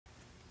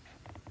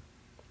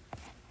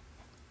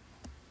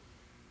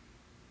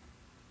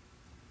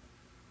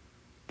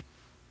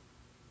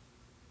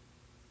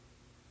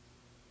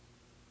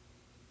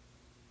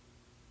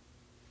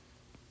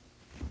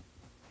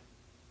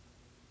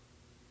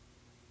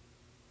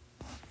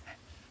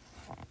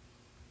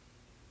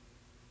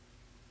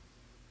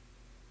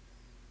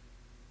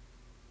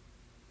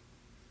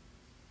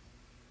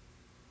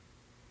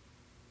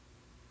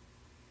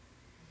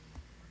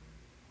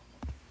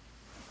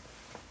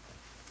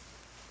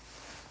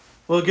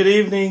Well, good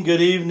evening. Good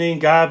evening.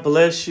 God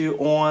bless you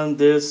on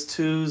this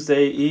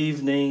Tuesday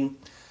evening.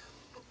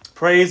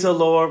 Praise the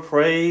Lord.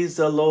 Praise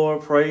the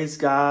Lord. Praise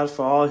God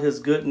for all his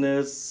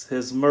goodness,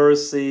 his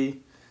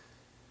mercy,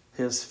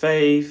 his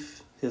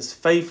faith, his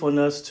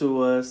faithfulness to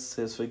us,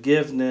 his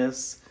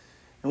forgiveness.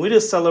 And we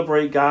just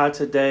celebrate God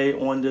today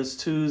on this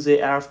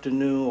Tuesday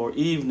afternoon or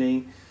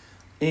evening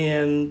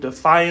in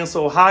Defiance,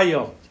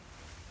 Ohio.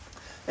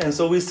 And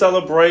so we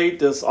celebrate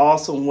this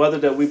awesome weather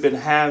that we've been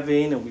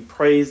having, and we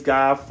praise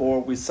God for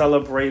it. We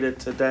celebrate it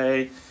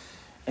today.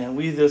 And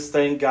we just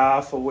thank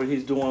God for what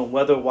he's doing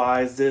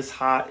weather-wise this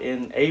hot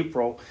in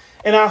April.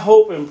 And I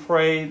hope and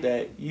pray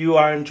that you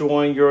are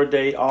enjoying your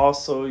day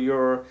also,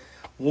 your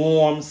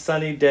warm,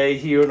 sunny day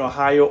here in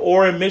Ohio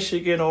or in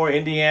Michigan or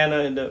Indiana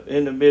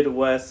in the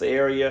Midwest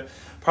area,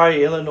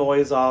 probably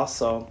Illinois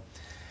also.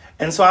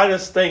 And so I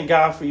just thank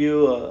God for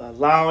you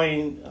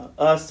allowing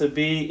us to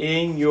be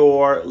in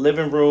your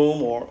living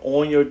room or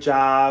on your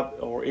job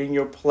or in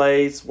your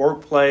place,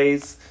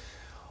 workplace,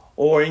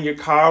 or in your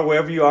car,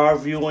 wherever you are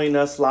viewing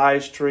us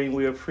live stream.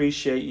 We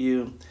appreciate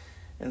you.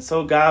 And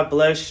so God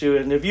bless you.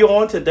 And if you're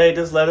on today,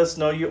 just let us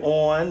know you're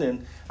on.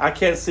 And I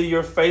can't see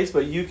your face,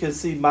 but you can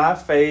see my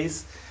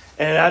face.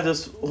 And I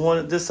just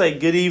wanted to say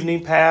good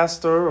evening,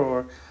 Pastor,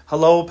 or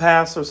hello,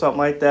 Pastor, something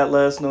like that.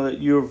 Let us know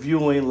that you're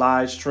viewing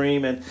live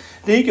stream. And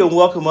then you can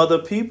welcome other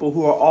people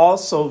who are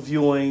also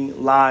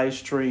viewing live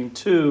stream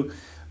too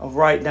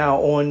right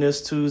now on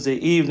this Tuesday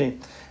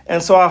evening.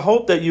 And so I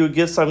hope that you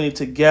get something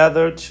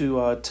together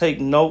to take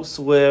notes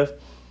with.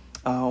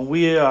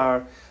 We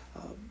are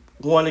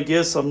want to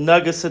give some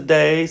nuggets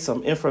today,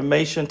 some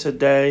information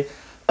today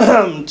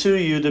to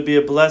you to be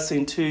a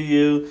blessing to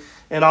you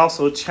and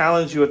also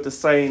challenge you at the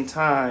same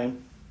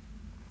time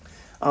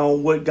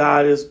on what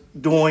God is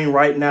doing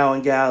right now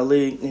in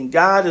Galilee. And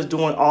God is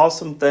doing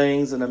awesome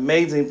things and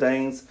amazing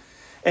things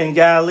in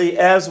Galilee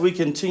as we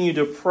continue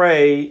to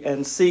pray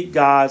and seek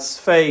God's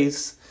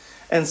face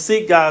and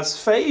seek God's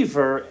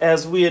favor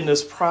as we in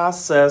this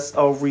process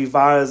of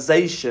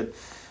revitalization,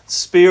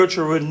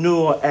 spiritual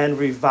renewal and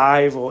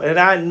revival. And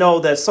I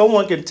know that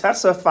someone can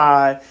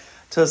testify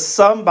to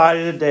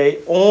somebody today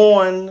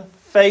on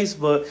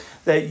Facebook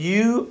that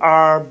you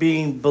are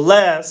being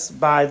blessed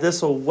by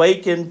this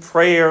Awakened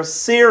Prayer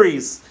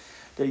series,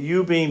 that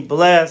you're being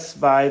blessed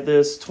by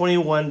this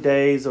 21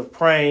 days of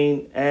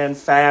praying and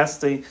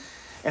fasting,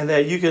 and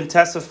that you can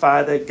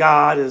testify that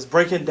God is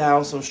breaking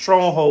down some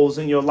strongholds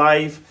in your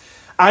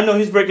life. I know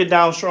he's breaking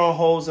down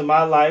strongholds in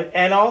my life,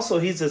 and also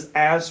he's just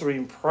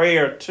answering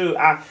prayer too.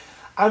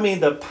 I mean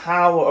the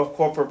power of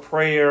corporate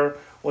prayer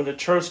when the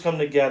church come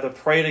together,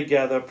 pray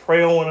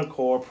on one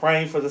accord,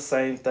 praying for the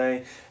same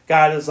thing.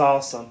 God is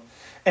awesome.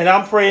 And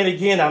I'm praying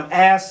again. I'm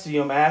asking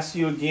you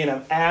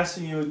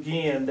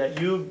again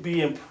that you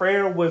be in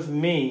prayer with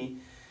me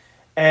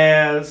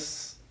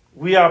as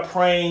we are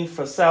praying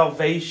for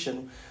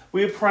salvation.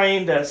 We're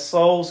praying that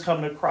souls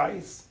come to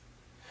Christ.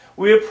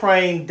 We're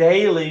praying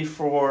daily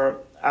for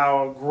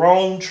our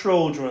grown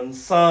children,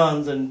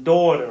 sons and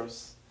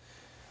daughters,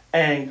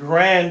 and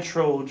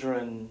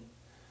grandchildren,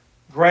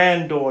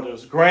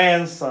 granddaughters,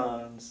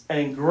 grandsons,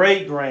 and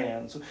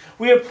great-grands.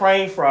 We are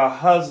praying for our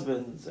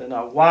husbands and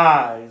our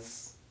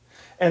wives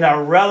and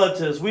our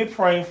relatives. We're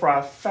praying for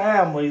our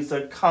families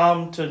to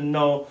come to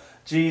know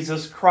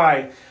Jesus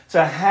Christ,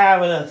 to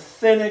have an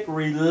authentic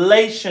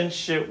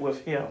relationship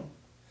with him.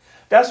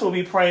 That's what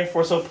we're praying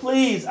for. So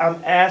please,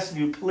 I'm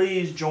asking you,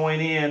 please join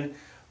in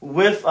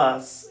with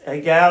us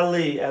at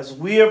Galilee as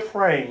we are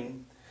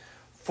praying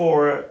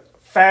for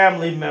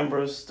family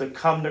members to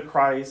come to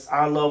Christ,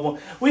 our loved one.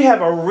 We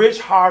have a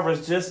rich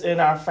harvest just in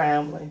our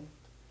family.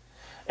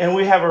 And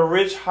we have a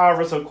rich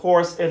harvest, of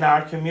course, in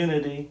our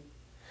community.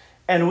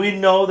 And we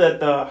know that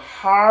the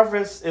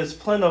harvest is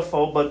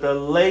plentiful, but the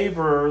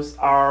laborers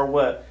are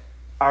what?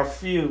 Are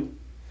few.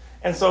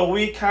 And so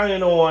we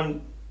counting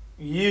on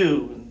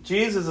you.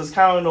 Jesus is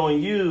counting on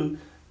you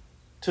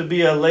to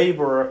be a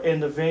laborer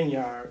in the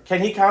vineyard.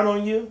 Can he count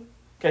on you?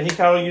 Can he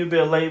count on you to be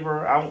a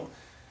laborer?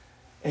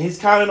 And he's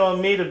counting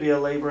on me to be a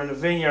laborer in the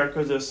vineyard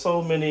because there's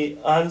so many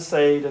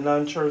unsaved and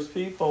unchurched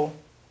people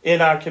in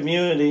our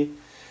community.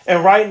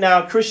 And right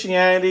now,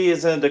 Christianity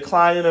is in a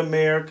decline in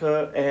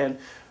America. And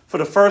for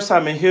the first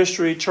time in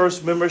history,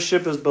 church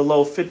membership is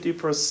below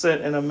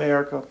 50% in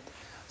America.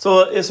 So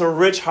it's a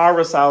rich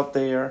harvest out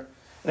there.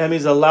 And that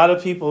means a lot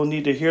of people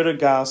need to hear the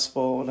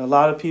gospel, and a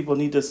lot of people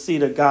need to see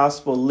the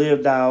gospel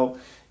lived out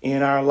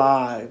in our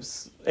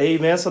lives.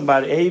 Amen,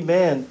 somebody.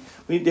 Amen.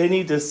 They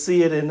need to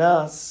see it in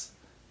us.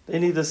 They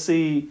need to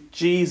see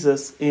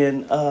Jesus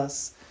in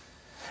us.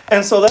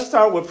 And so let's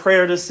start with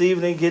prayer this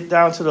evening, get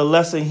down to the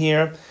lesson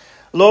here.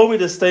 Lord, we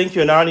just thank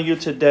you and honor you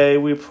today.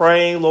 We're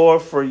praying,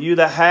 Lord, for you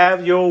to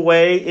have your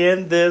way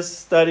in this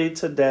study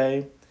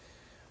today.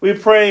 We're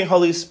praying,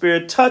 Holy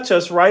Spirit, touch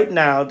us right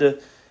now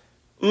to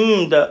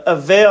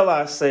avail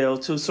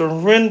ourselves, to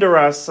surrender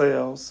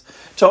ourselves,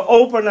 to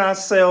open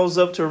ourselves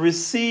up to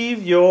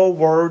receive your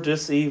word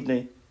this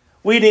evening.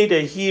 We need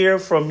to hear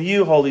from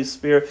you, Holy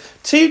Spirit.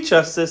 Teach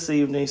us this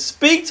evening.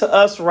 Speak to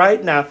us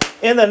right now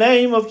in the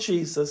name of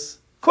Jesus.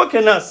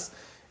 Quicken us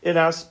in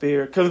our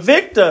spirit.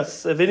 Convict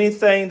us of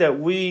anything that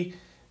we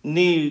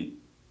need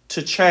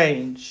to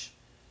change,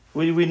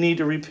 we need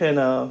to repent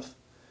of.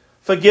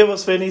 Forgive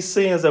us for any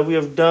sins that we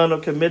have done or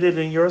committed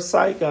in your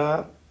sight,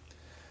 God.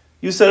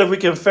 You said if we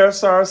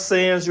confess our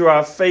sins, you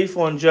are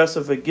faithful and just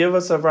to forgive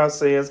us of our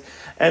sins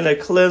and to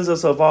cleanse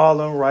us of all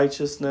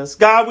unrighteousness.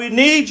 God, we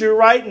need you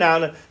right now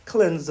to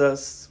cleanse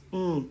us.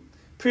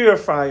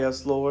 Purify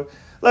us, Lord.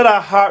 Let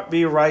our heart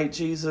be right,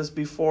 Jesus,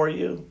 before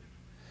you.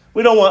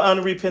 We don't want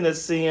unrepentant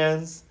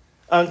sins,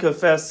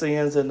 unconfessed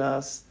sins in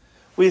us.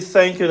 We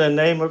thank you in the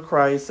name of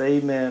Christ.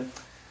 Amen.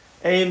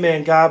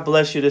 Amen. God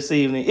bless you this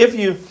evening. If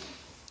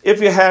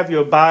you have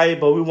your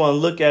Bible, we want to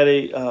look at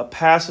a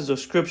passage of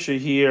scripture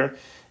here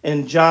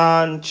in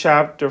John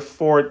chapter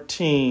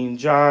 14.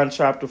 John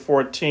chapter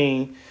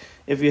 14.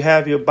 If you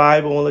have your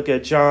Bible, we'll look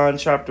at John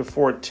chapter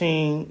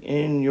 14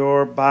 in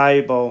your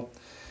Bible.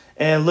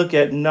 And look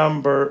at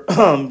number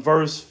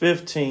verse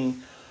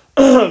 15.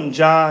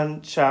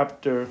 John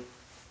chapter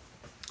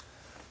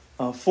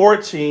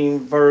 14,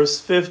 verse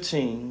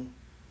 15.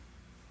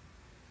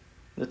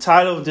 The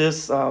title of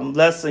this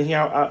lesson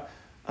here,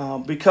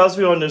 because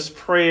we're on this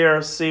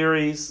prayer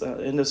series,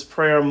 in this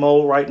prayer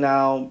mode right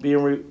now,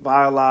 being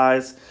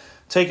revitalized,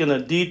 taking a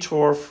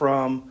detour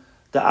from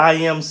the I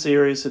Am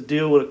series to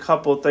deal with a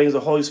couple of things the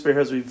Holy Spirit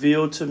has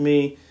revealed to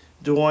me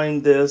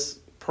during this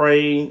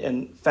praying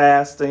and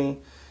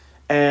fasting.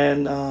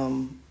 And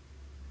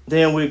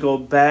then we go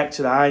back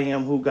to the I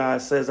am who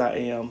God says I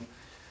am.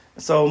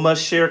 So I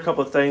must share a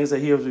couple of things that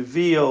he has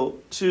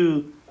revealed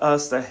to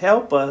us to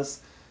help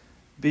us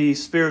be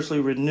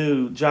spiritually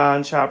renewed.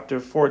 John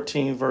chapter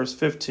 14, verse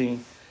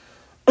 15.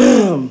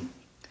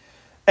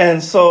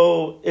 And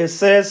so it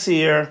says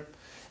here,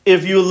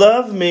 if you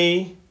love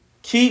me,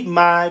 keep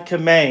my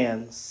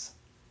commands.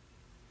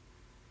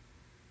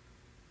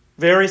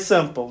 Very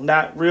simple,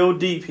 not real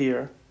deep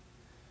here.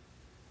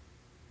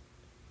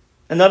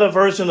 Another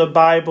version of the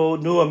Bible,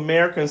 New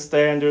American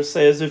Standard,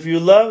 says, if you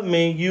love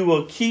me, you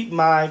will keep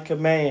my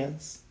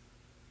commands.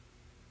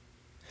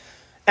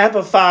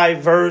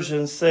 Amplified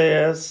Version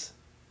says,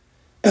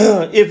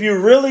 if you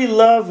really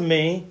love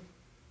me,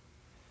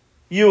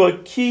 you will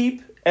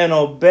keep and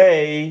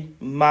obey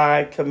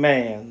my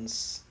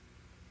commands.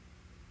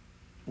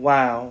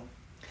 Wow.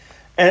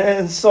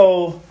 And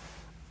so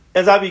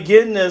as I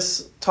begin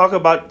this, talk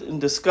about and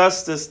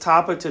discuss this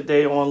topic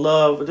today on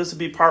love, this will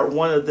be part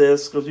one of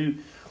this because you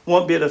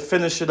won't be able to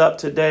finish it up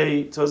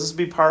today. So this will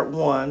be part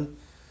one.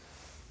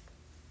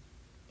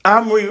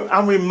 I'm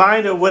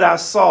reminded of what I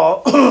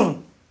saw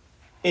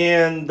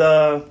in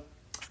the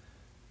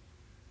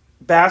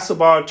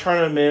basketball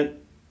tournament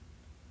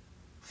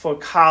for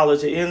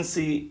college, the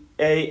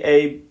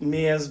NCAA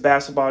men's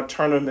basketball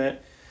tournament.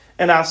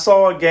 And I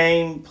saw a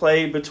game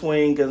played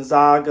between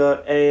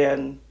Gonzaga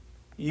and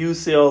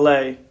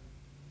UCLA.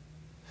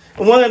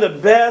 And one of the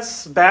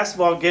best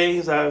basketball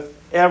games I've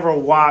ever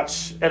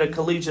watched at a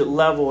collegiate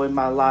level in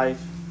my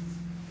life.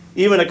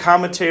 Even the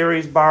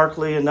commentaries,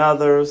 Barkley and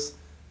others,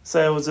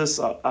 say it was just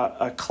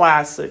a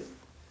classic.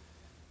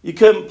 You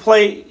couldn't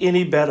play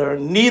any better.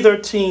 Neither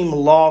team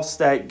lost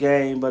that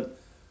game, but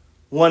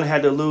one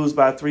had to lose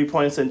by 3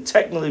 points and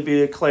technically be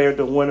declared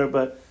the winner,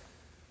 but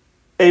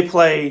they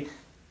played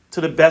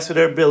to the best of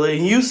their ability.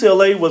 And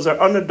UCLA was an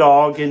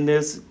underdog in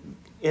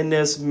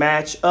this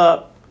match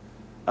up,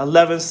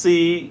 11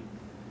 seed.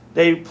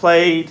 They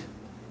played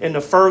in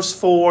the first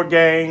 4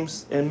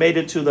 games and made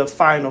it to the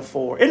final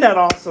 4. Isn't that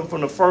awesome?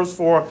 From the first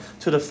 4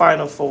 to the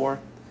final 4.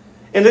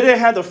 And they didn't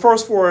have the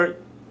first 4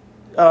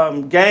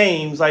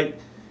 games like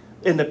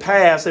in the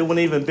past. They wouldn't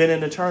even been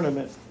in the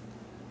tournament.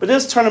 But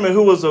this tournament,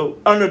 who was an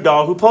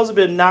underdog, who supposed to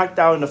have been knocked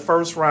out in the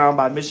first round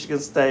by Michigan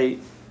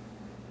State,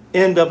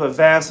 ended up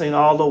advancing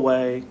all the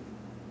way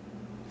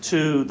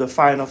to the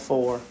final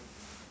 4.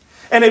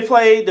 And they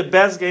played the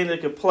best game they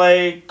could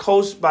play,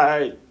 coached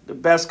by the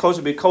best coach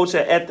to be coached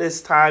at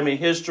this time in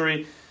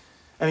history.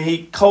 And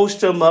he coached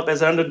them up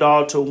as an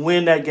underdog to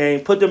win that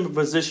game, put them in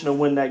position to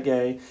win that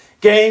game.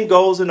 Game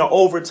goes into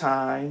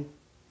overtime.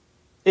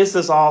 It's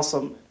just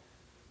awesome.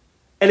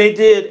 And they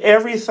did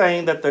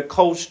everything that the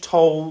coach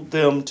told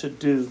them to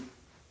do.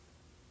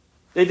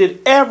 They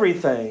did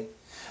everything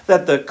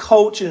that the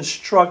coach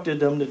instructed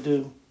them to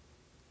do.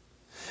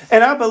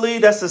 And I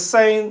believe that's the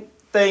same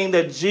thing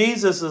that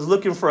Jesus is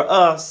looking for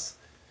us,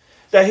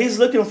 that he's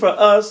looking for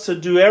us to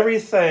do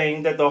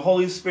everything that the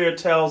Holy Spirit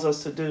tells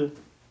us to do.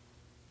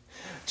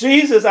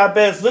 Jesus, I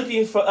bet, is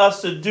looking for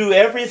us to do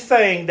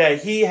everything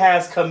that he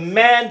has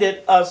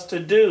commanded us to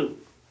do.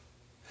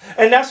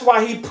 And that's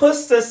why he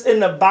puts this in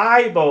the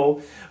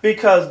Bible,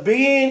 because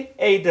being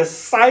a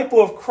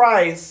disciple of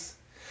Christ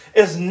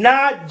is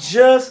not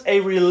just a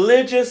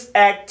religious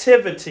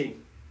activity.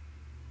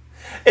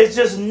 It's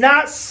just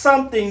not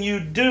something you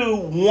do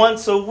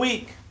once a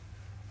week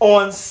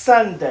on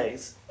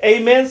Sundays.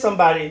 Amen,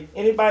 somebody?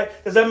 Anybody?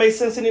 Does that make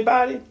sense,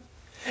 anybody?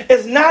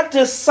 It's not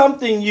just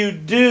something you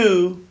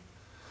do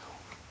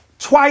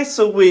twice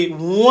a week,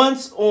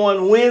 once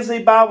on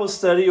Wednesday Bible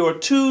study or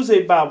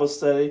Tuesday Bible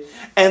study,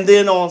 and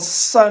then on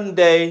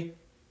Sunday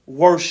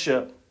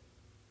worship.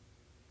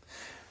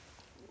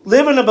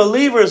 Living a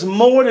believer is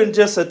more than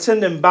just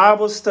attending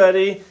Bible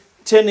study,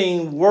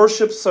 attending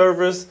worship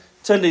service,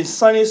 attending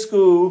Sunday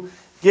school,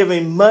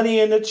 giving money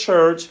in the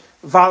church,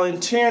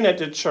 volunteering at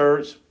the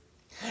church.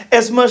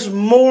 It's much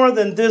more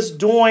than this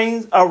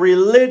doing a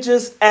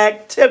religious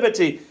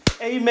activity.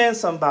 Amen,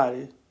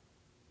 somebody.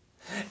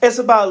 It's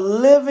about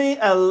living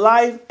a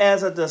life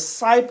as a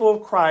disciple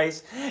of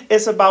Christ.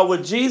 It's about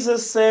what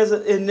Jesus says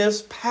in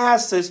this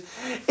passage.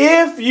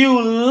 If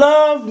you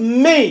love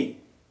me,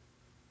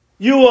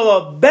 you will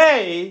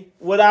obey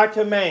what I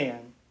command.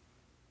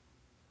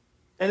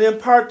 And in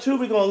part 2,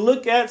 we're going to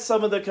look at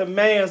some of the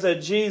commands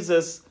that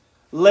Jesus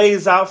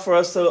lays out for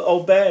us to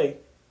obey.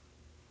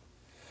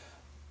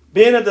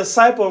 Being a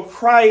disciple of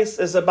Christ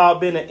is about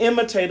being an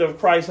imitator of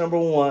Christ, number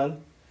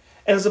 1.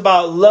 And it's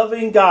about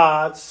loving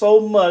God so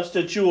much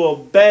that you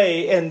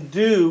obey and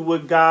do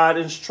what God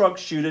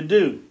instructs you to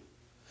do.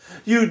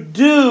 You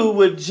do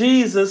what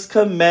Jesus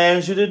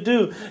commands you to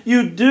do.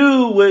 You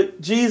do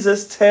what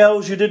Jesus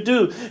tells you to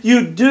do.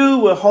 You do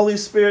what Holy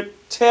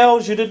Spirit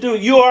tells you to do.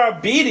 You are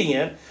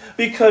obedient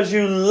because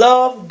you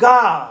love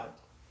God.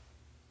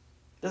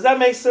 Does that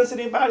make sense to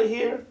anybody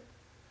here?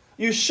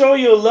 You show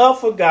your love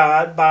for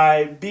God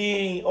by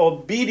being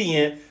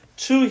obedient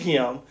to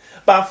Him,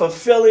 by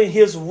fulfilling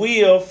His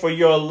will for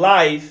your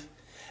life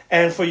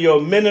and for your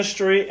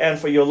ministry and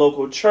for your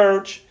local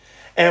church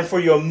and for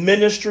your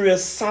ministry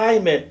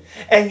assignment.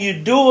 And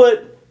you do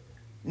it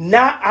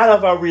not out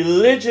of a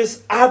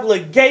religious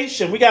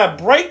obligation. We got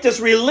to break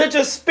this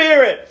religious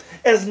spirit.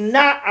 It's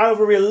not out of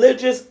a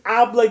religious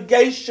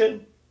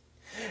obligation.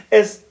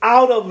 It's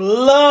out of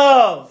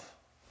love.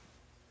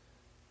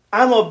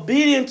 I'm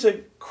obedient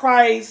to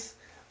Christ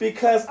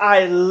because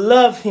I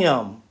love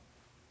Him.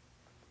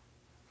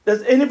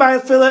 Does anybody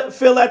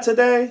feel that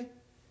today?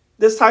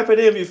 This type of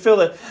interview, feel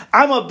it.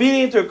 I'm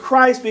obedient to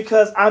Christ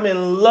because I'm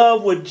in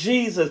love with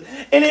Jesus.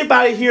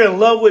 Anybody here in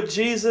love with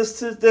Jesus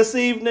this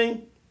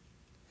evening?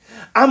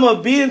 I'm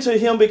obedient to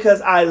Him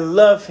because I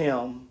love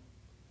Him.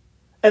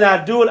 And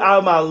I do it out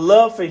of my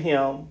love for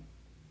Him.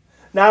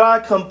 Not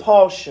out of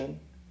compulsion.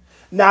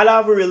 Not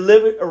out of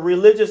a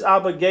religious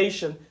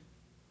obligation.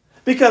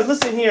 Because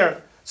listen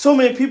here, so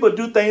many people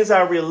do things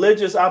out of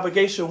religious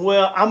obligation.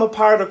 Well, I'm a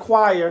part of the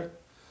choir.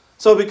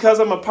 So because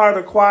I'm a part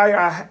of the choir,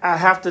 I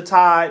have to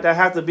tithe. I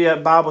have to be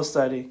at Bible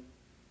study.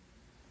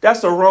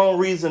 That's the wrong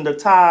reason to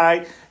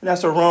tithe, and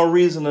that's the wrong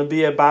reason to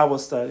be at Bible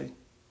study.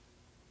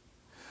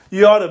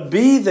 You ought to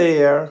be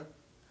there.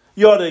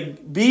 You ought to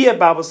be at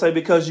Bible study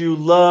because you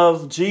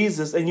love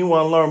Jesus and you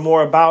want to learn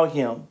more about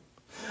Him.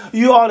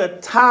 You ought to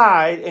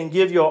tithe and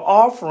give your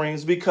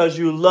offerings because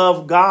you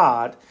love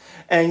God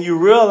and you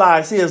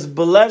realize He has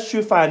blessed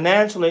you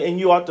financially, and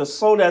you ought to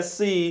sow that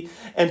seed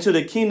into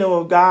the kingdom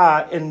of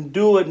God and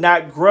do it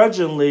not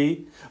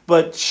grudgingly,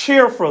 but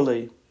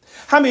cheerfully.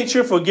 How many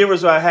cheerful givers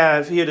do I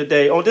have here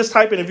today? Oh, just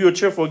type in if you're a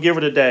cheerful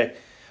giver today.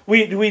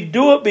 We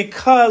do it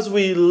because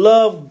we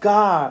love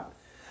God.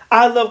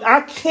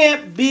 I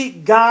can't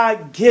beat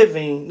God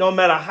giving no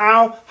matter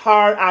how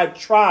hard I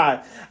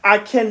try. I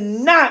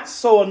cannot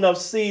sow enough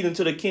seed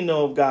into the kingdom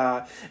of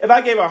God. If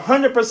I gave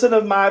 100%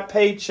 of my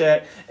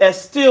paycheck, it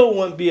still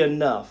wouldn't be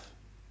enough.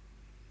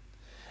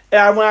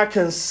 And when I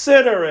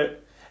consider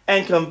it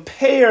and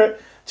compare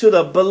it to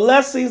the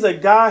blessings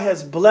that God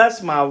has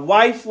blessed my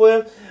wife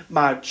with,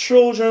 my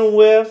children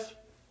with,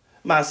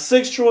 my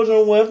 6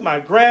 children with,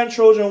 my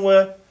grandchildren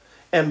with,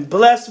 and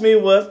bless me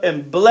with,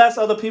 and bless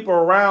other people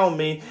around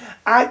me,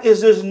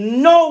 there's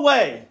no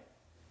way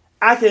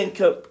I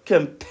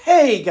can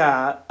pay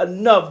God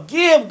enough,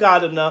 give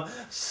God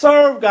enough,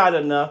 serve God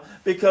enough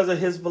because of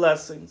His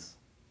blessings.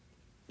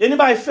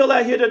 Anybody feel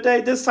that here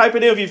today? Just type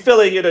it in if you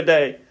feel it here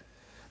today.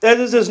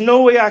 There's just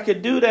no way I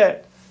could do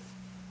that.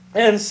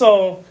 And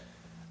so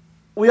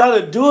we ought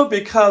to do it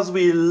because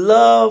we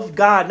love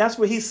God. And that's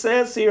what He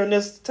says here in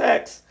this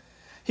text.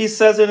 He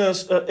says it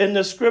in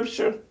the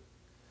scripture.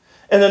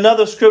 And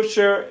another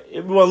scripture,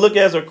 we want to look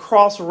at as a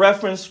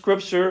cross-reference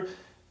scripture,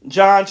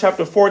 John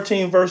chapter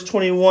 14, verse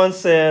 21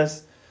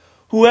 says,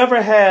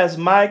 "Whoever has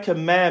my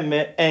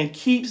commandment and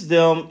keeps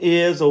them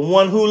is the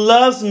one who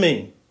loves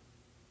me.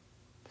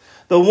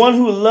 The one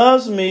who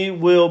loves me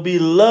will be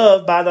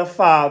loved by the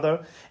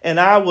Father, and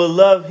I will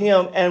love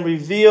him and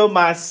reveal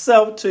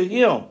myself to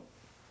him."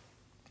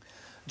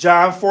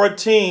 John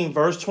 14,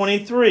 verse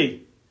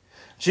 23,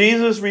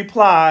 Jesus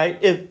replied,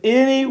 "If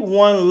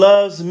anyone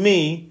loves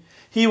me,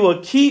 he will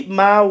keep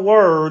my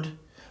word.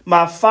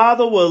 My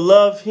Father will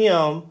love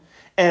him,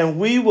 and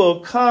we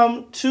will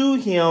come to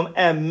him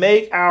and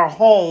make our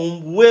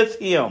home with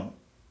him."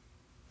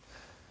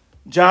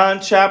 John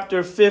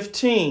chapter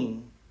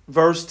 15,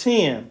 verse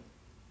 10.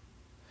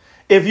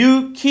 "If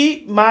you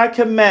keep my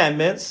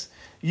commandments,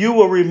 you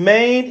will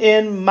remain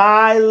in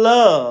my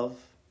love,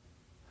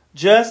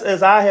 just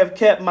as I have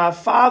kept my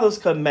Father's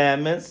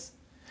commandments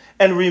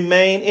and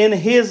remain in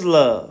his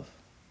love."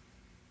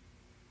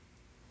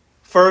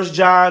 1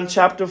 John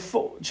chapter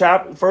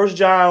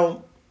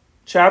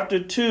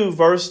 2,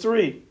 verse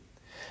 3.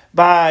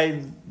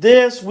 By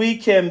this we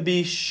can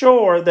be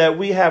sure that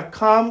we have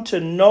come to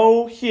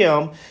know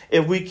him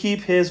if we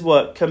keep his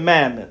what?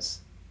 Commandments.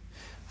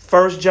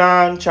 1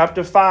 John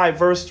chapter 5,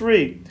 verse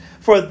 3.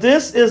 For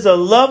this is the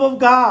love of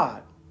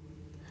God,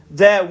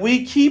 that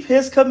we keep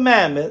his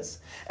commandments,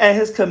 and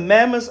his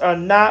commandments are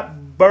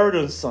not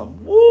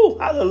burdensome. Woo,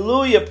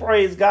 hallelujah,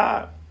 praise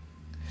God.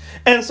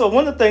 And so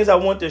one of the things I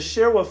want to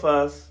share with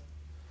us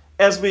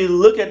as we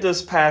look at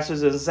this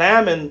passage,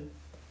 examine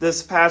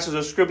this passage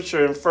of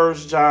scripture in 1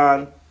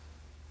 John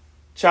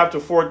chapter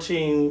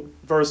 14,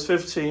 verse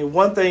 15,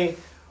 one thing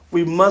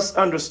we must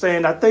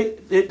understand, I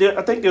think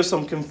there's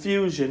some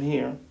confusion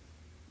here.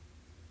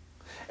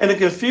 And the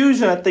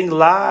confusion, I think,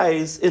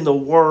 lies in the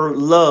word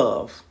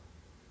love.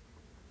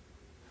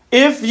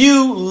 If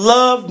you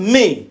love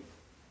me,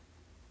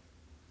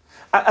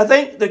 I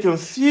think the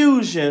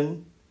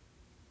confusion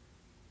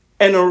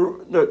and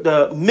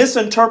the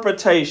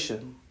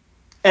misinterpretation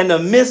and the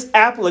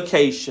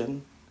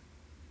misapplication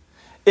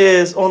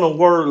is on the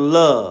word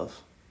love.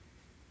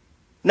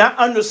 Not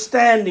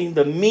understanding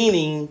the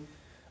meaning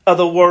of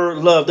the word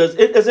love.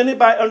 Does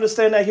anybody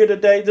understand that here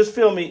today? Just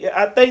feel me.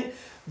 I think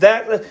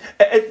that,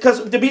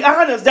 because to be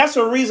honest, that's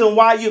the reason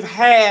why you've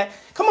had,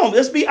 come on,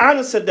 let's be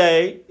honest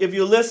today, if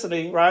you're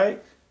listening,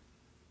 right?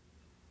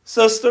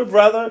 Sister,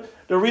 brother,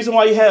 the reason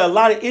why you had a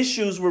lot of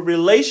issues with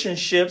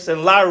relationships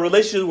and a lot of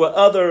relationships with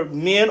other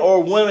men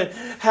or women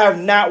have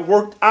not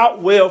worked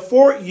out well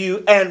for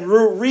you, and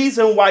the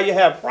reason why you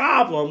have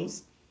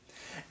problems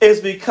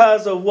is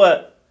because of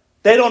what?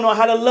 They don't know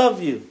how to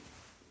love you,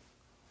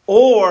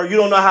 or you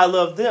don't know how to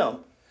love them.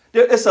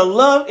 It's a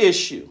love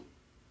issue.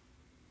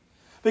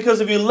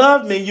 Because if you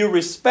love me, you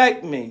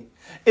respect me.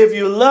 If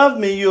you love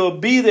me, you'll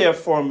be there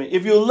for me.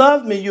 If you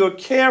love me, you'll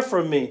care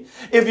for me.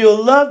 If you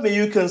love me,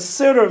 you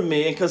consider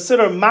me and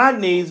consider my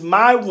needs,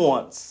 my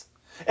wants,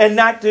 and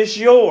not just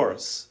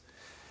yours.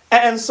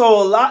 And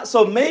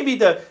so maybe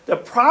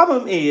the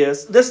problem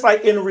is, just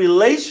like in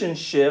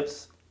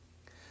relationships,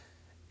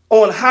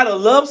 on how to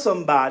love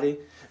somebody,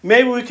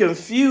 maybe we're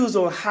confused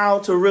on how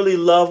to really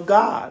love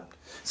God.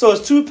 So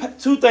it's two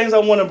things I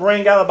want to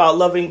bring out about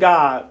loving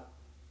God.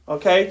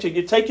 Okay, so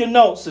you take your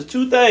notes. There's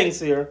two things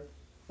here.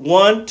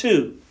 1,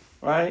 2,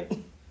 right?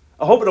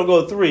 I hope it'll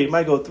go 3. It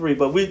might go 3,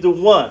 but we do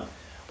 1.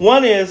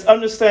 1 is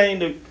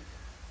understanding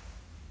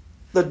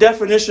the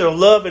definition of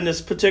love in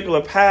this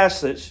particular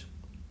passage.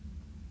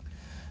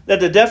 That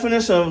the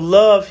definition of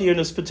love here in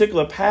this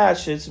particular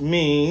passage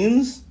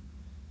means,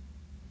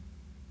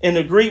 in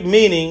the Greek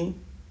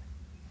meaning,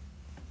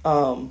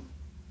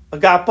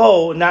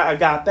 agapo, not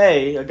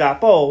agape,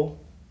 agapo,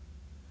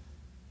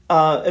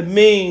 it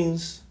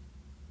means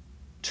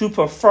to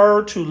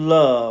prefer to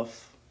love.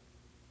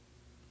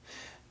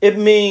 It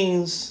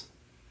means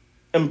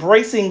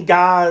embracing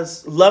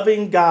God's,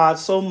 loving God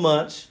so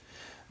much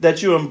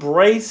that you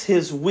embrace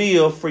his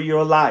will for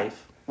your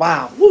life.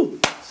 Wow. Woo.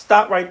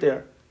 Stop right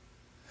there.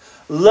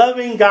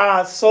 Loving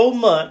God so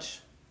much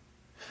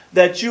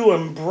that you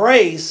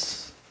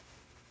embrace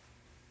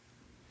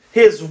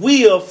his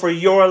will for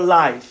your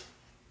life.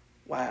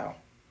 Wow.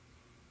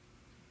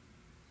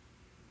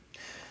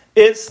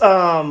 It's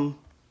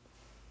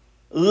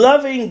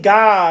loving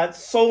God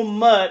so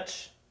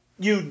much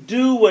you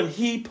do what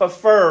he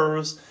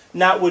prefers,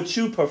 not what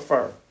you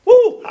prefer.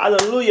 Woo!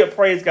 Hallelujah.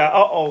 Praise God.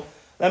 Uh-oh.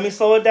 Let me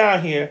slow it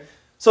down here.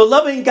 So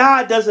loving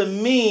God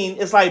doesn't mean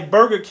it's like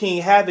Burger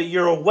King, have it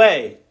your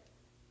way.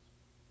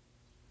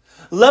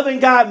 Loving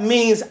God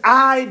means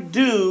I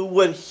do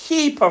what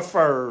he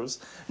prefers,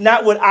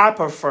 not what I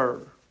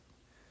prefer.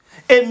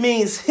 It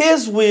means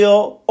his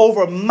will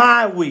over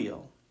my will.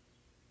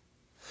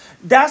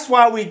 That's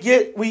why we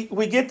get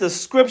the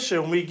scripture,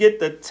 and we get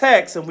the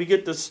text, and we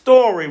get the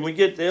story, and we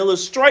get the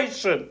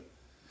illustration.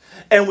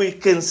 And we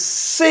can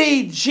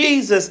see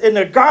Jesus in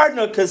the Garden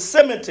of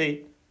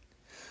Gethsemane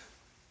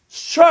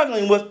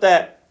struggling with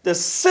that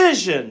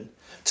decision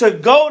to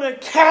go to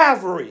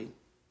Calvary.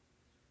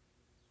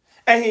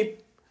 And he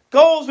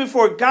goes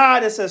before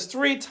God, it says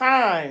 3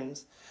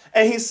 times,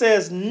 and he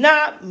says,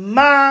 not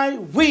my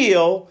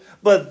will,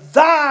 but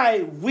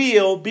thy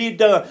will be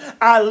done.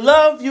 I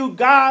love you,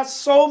 God,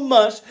 so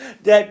much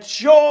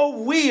that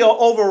your will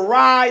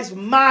overrides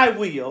my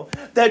will,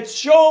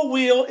 that your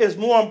will is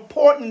more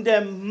important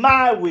than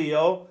my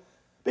will,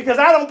 because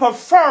I don't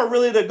prefer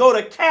really to go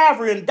to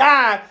Calvary and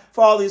die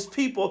for all these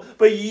people,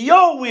 but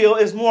your will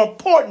is more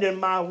important than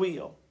my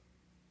will.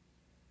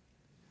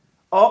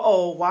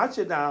 Uh-oh, watch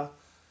it now.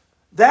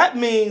 That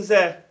means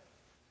that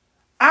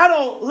I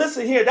don't,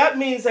 listen here, that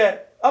means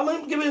that,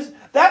 let me give you this,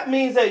 that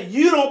means that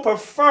you don't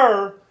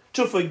prefer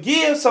to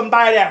forgive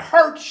somebody that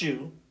hurt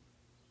you,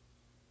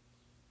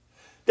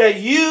 that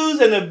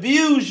used and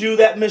abused you,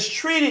 that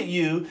mistreated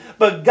you,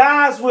 but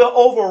God's will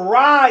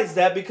overrides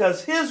that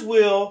because his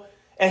will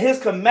and his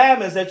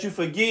commandments that you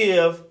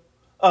forgive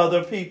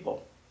other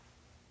people.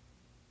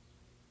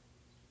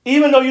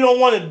 Even though you don't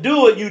want to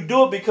do it, you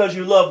do it because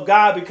you love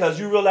God, because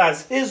you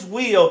realize his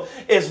will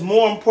is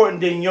more important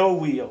than your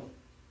will.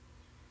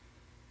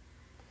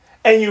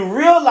 And you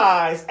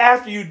realize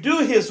after you do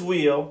his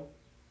will,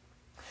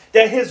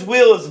 that his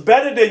will is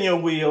better than your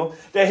will,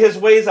 that his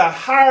ways are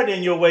higher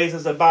than your ways,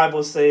 as the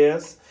Bible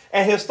says,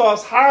 and his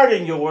thoughts higher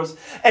than yours,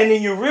 and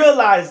then you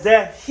realize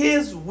that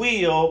his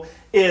will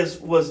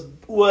was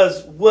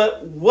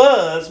what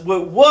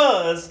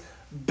was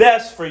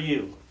best for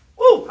you.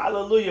 Woo,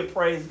 hallelujah,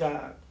 praise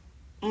God.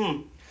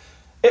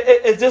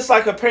 It's just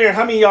like a parent.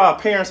 How many of y'all are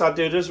parents out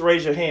there? Just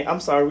raise your hand. I'm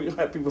sorry, we don't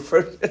have people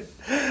first.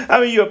 How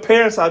many of you are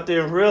parents out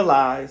there and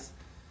realize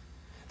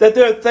that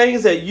there are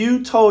things that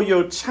you told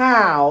your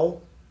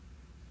child,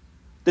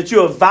 that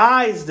you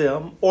advised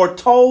them or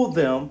told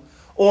them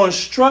or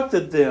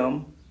instructed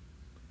them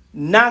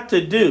not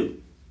to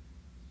do?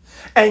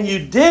 And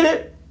you did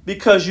it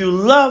because you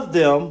loved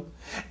them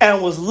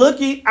and was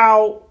looking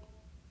out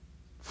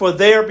for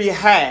their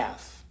behalf.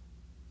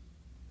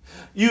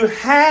 You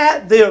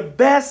had their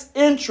best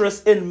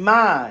interest in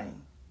mind.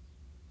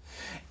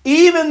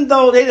 Even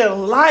though they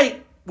didn't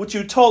like what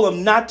you told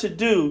them not to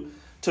do,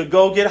 to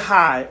go get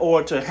high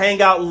or to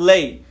hang out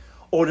late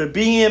or to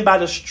be in by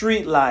the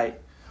street light,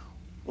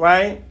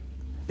 right?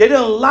 They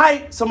didn't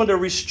like some of the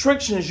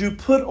restrictions you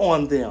put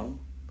on them,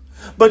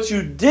 but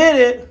you did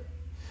it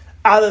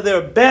out of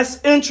their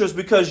best interest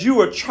because you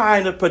were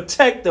trying to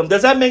protect them.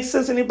 Does that make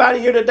sense? Anybody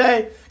here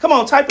today? Come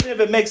on, type it in if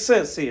it makes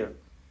sense here.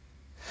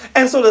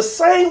 And so the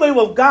same way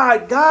with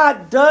God,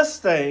 God does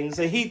things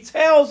and he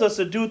tells us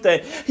to do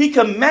things. He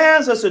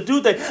commands us to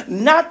do things,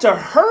 not to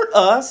hurt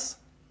us,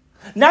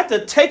 not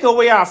to take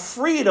away our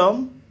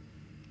freedom,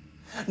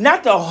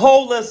 not to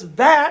hold us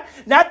back,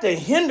 not to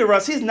hinder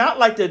us. He's not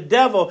like the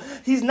devil.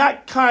 He's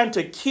not trying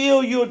to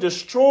kill you or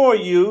destroy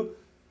you,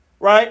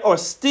 right? Or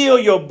steal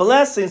your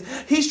blessings.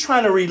 He's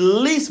trying to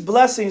release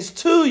blessings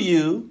to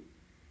you.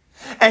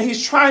 And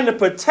he's trying to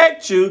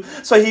protect you.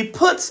 So he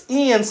puts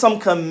in some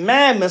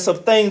commandments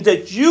of things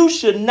that you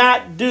should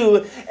not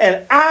do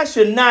and I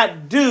should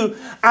not do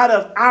out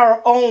of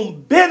our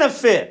own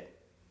benefit.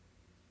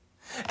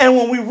 And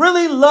when we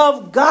really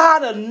love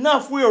God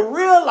enough, we'll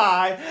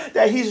realize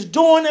that he's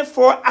doing it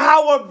for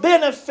our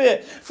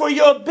benefit, for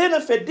your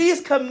benefit.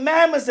 These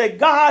commandments that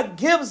God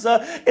gives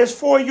us is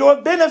for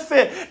your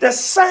benefit. The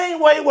same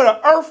way with an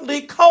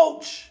earthly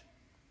coach.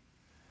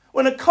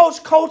 When a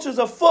coach coaches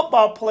a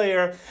football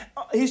player,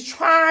 he's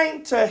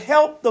trying to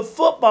help the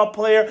football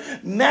player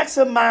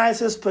maximize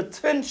his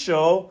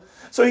potential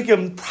so he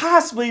can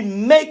possibly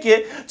make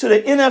it to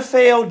the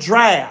NFL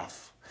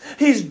draft.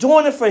 He's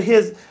doing it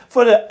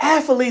for the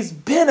athlete's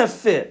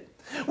benefit.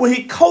 When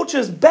he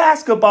coaches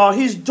basketball,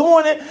 he's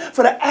doing it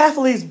for the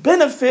athlete's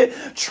benefit,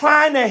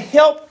 trying to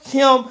help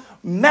him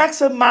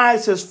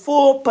maximize his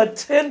full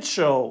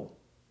potential.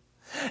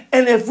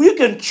 And if you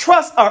can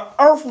trust an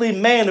earthly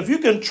man, if you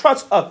can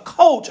trust a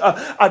coach,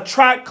 a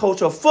track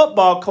coach, a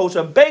football coach,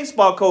 a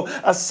baseball coach,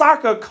 a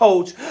soccer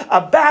coach,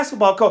 a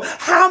basketball coach,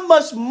 how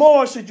much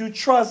more should you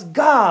trust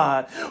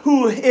God,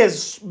 who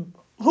is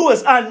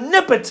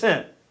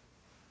omnipotent,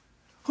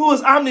 who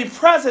is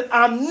omnipresent,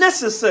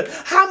 omniscient?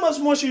 How much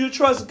more should you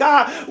trust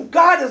God?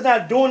 God is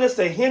not doing this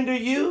to hinder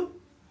you.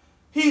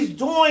 He's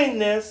doing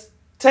this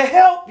to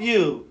help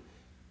you,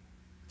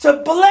 to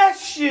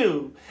bless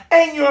you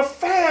and your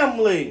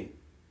family.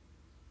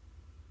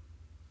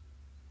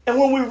 And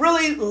when we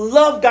really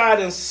love God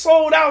and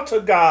sold out to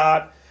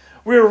God,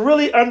 we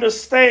really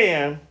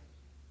understand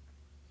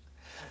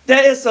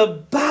that it's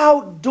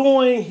about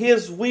doing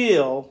his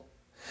will.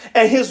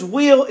 And his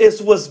will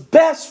is what's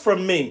best for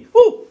me.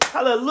 Woo,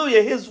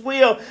 hallelujah. His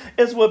will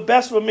is what's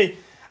best for me.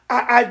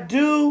 I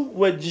do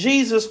what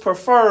Jesus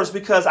prefers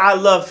because I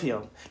love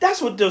him.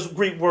 That's what this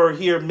Greek word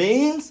here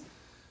means.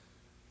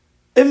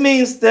 It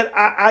means that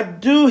I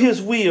do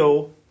his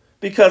will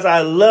because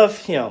I love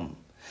him.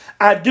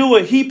 I do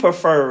what he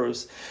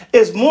prefers.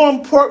 It's more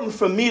important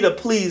for me to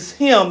please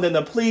him than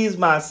to please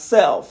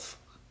myself.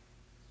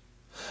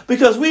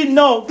 Because we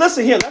know,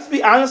 listen here, let's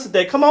be honest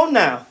today. Come on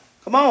now.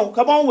 Come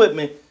on with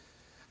me.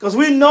 Because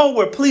we know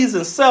where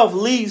pleasing self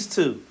leads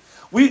to.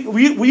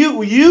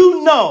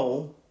 You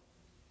know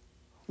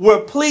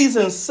where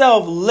pleasing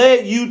self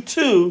led you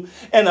to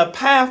in a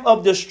path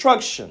of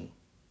destruction.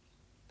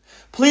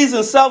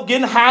 Pleasing self,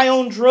 getting high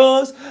on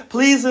drugs.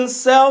 Pleasing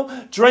self,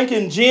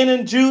 drinking gin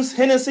and juice,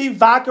 Hennessy,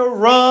 vodka,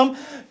 rum.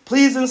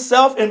 Pleasing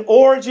self in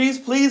orgies.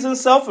 Pleasing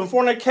self in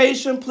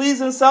fornication.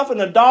 Pleasing self in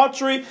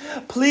adultery.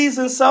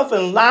 Pleasing self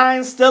in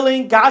lying,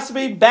 stealing,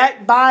 gossiping,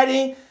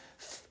 backbiting,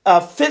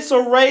 fits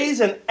of rage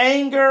and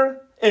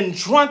anger and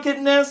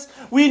drunkenness.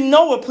 We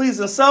know what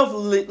pleasing self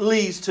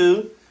leads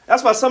to.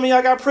 That's why some of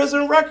y'all got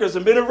prison records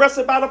and been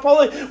arrested by the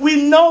police.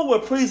 We know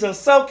what pleasing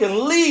self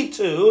can lead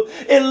to.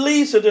 It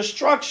leads to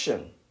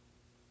destruction.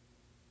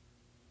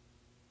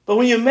 But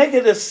when you make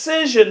a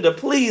decision to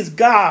please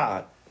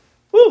God,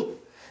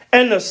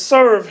 and to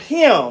serve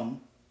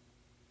him,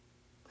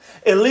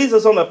 it leads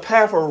us on a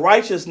path of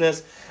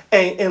righteousness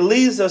and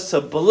leads us to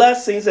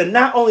blessings. And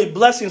not only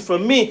blessings for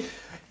me,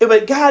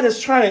 but God is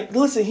trying to,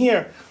 listen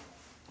here,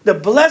 the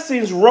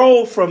blessings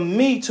roll from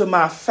me to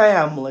my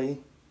family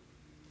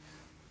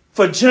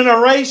for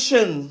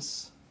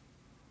generations.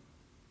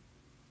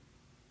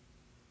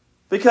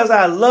 Because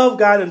I love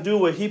God and do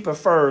what he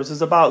prefers.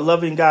 It's about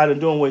loving God and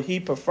doing what he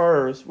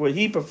prefers,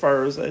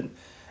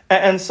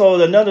 And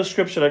so another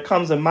scripture that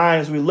comes to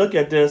mind as we look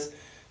at this,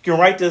 you can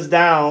write this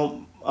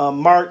down,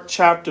 Mark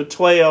chapter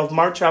 12,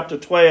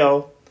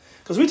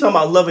 because we're talking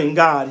about loving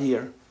God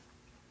here.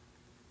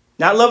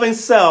 Not loving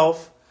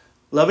self,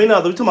 loving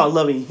others. We're talking about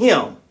loving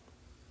him.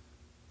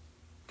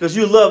 Because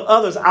you love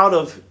others out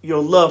of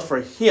your love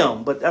for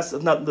him. But that's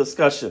another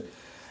discussion.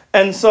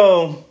 And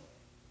so,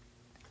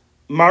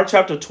 Mark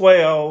chapter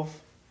 12,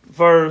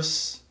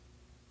 verse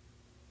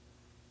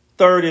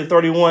 30 and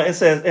 31, it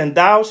says, and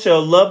thou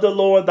shalt love the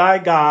Lord thy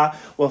God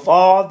with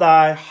all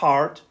thy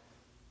heart.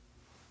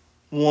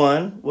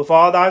 1, with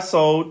all thy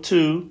soul.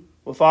 2,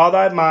 with all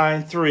thy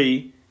mind.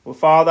 3,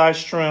 with all thy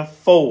strength.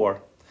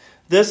 4.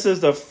 This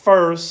is the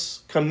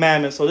first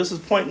commandment. So this is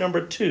point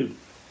number 2.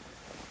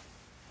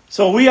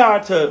 So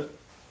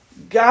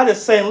God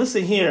is saying,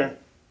 listen here.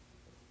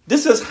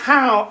 This is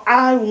how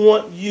I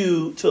want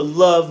you to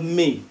love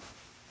me.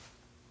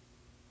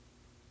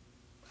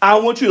 I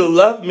want you to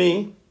love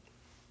me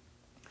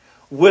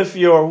with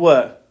your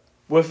what?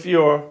 With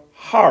your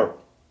heart.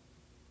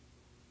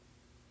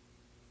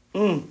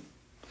 And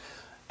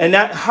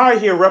that heart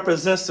here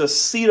represents the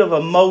seat of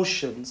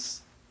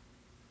emotions.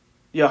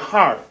 Your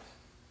heart.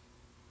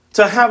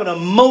 To have an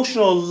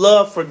emotional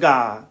love for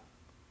God.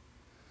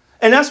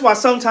 And that's why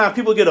sometimes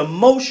people get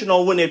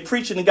emotional when they're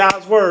preaching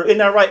God's word. Isn't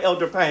that right,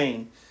 Elder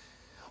Payne?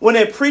 When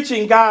they're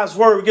preaching God's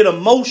word, we get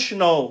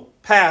emotional,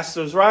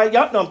 pastors, right?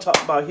 Y'all know what I'm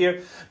talking about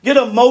here. Get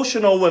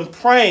emotional when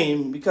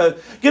praying,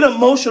 because get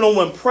emotional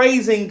when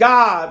praising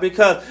God,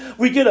 because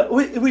we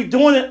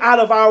doing it out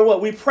of our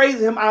what? We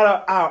praise him out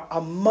of our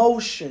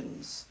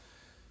emotions.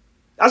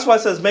 That's why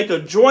it says make a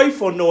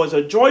joyful noise.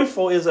 A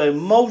joyful is an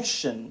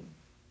emotion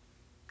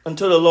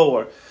unto the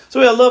Lord. So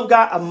we love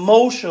God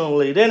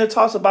emotionally. Then it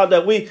talks about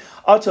that we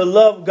ought to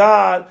love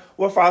God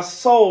with our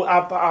soul,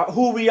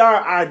 who we are,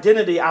 our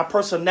identity, our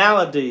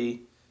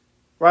personality,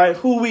 right?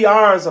 Who we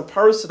are as a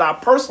person, our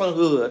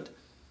personhood.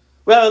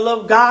 We ought to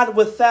love God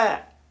with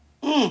that.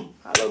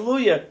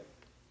 Hallelujah.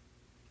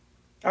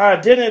 Our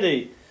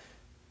identity.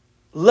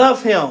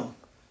 Love him.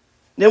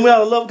 Then we ought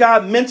to love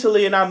God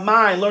mentally in our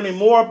mind, learning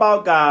more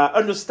about God,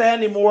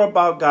 understanding more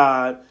about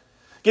God,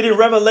 getting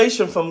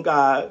revelation from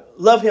God.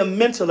 Love him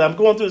mentally. I'm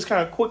going through this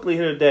kind of quickly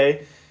here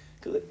today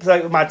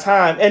because of my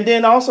time. And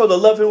then also to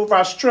love him with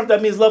our strength.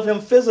 That means love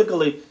him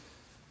physically.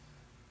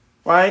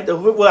 Right?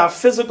 With our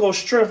physical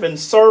strength and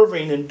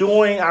serving and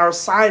doing our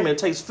assignment. It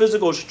takes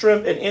physical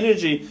strength and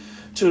energy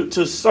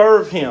to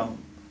serve him,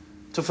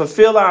 to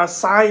fulfill our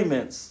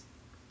assignments.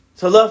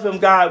 To love him,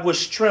 God, with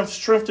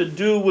strength to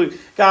do what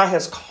God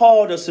has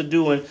called us to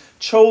do and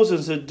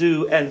chosen to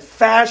do and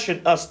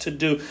fashioned us to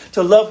do.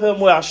 To love him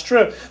with our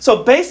strength.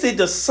 So basically,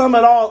 to sum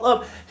it all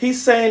up, he's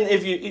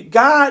saying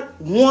God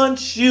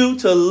wants you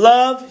to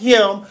love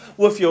him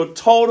with your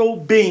total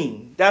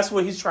being. That's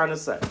what he's trying to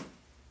say.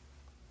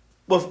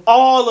 With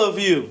all of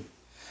you.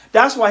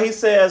 That's why he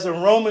says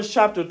in Romans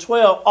chapter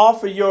 12,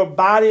 offer your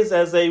bodies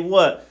as a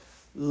what?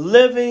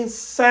 Living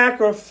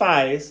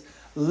sacrifice.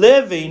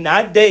 Living,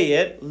 not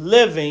dead.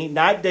 Living,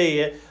 not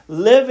dead.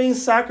 Living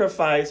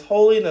sacrifice,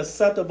 holy and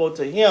acceptable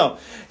to him.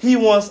 He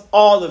wants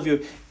all of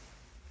you.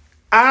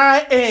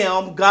 I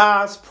am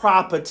God's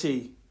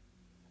property.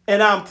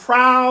 And I'm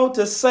proud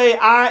to say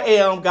I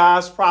am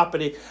God's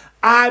property.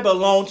 I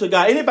belong to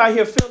God. Anybody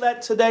here feel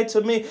that today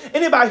to me?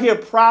 Anybody here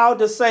proud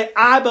to say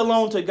I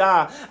belong to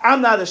God?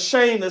 I'm not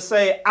ashamed to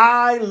say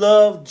I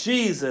love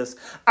Jesus.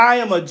 I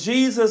am a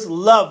Jesus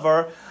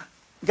lover.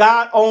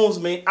 God owns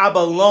me. I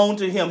belong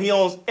to him. He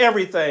owns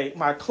everything.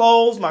 My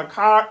clothes, my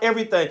car,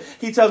 everything.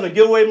 He tells me to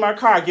give away my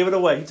car, I give it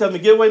away. He tells me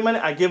to give away money,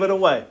 I give it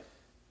away.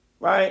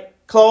 Right?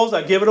 Clothes,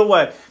 I give it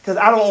away. Because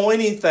I don't own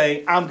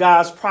anything. I'm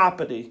God's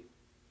property.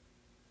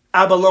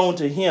 I belong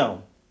to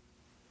him.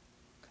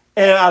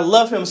 And I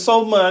love him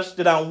so much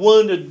that I'm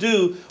willing to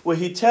do what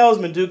he tells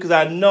me to do because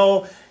I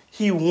know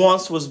he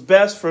wants what's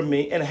best for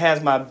me and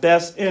has my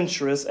best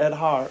interests at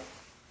heart.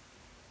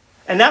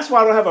 And that's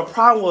why I don't have a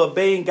problem with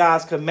obeying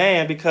God's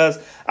command, because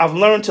I've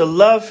learned to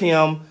love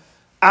him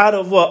out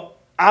of what?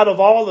 Out of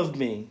all of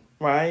me,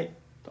 right?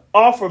 To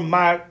offer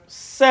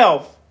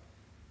myself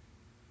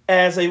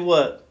as a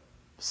what?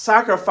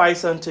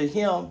 Sacrifice unto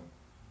him.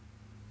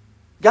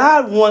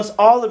 God wants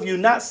all of you,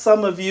 not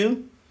some of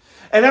you.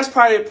 And that's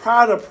probably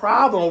the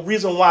problem,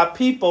 reason why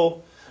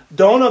people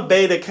don't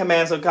obey the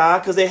commands of God,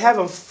 because they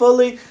haven't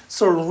fully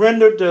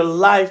surrendered their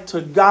life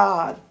to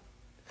God.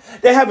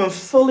 They haven't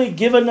fully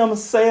given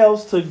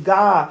themselves to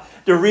God.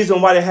 The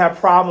reason why they have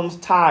problems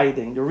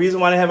tithing, the reason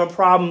why they have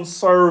problems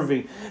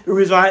serving, the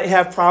reason why they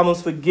have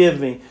problems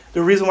forgiving,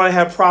 the reason why they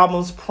have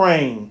problems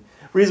praying,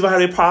 the reason why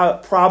they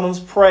have problems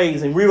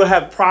praising, we will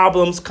have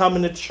problems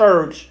coming to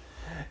church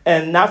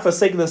and not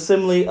forsaking the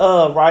assembly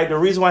of, right? The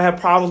reason why I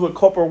have problems with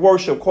corporate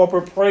worship,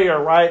 corporate prayer,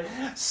 right?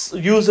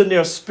 Using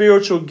their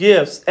spiritual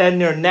gifts and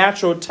their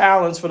natural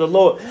talents for the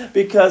Lord,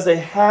 because they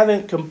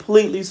haven't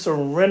completely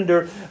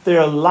surrendered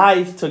their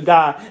life to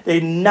God.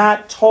 They're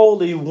not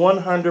totally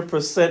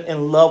 100%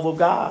 in love with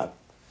God.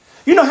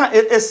 You know how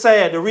it's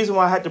sad. The reason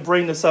why I had to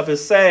bring this up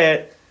is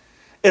sad.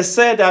 It's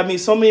sad that I mean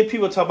so many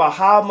people talk about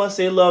how much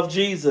they love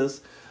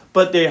Jesus,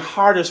 but their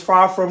heart is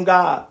far from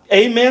God.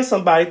 Amen,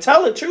 somebody.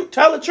 Tell the truth.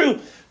 Tell the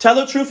truth. Tell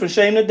the truth and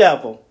shame the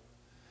devil.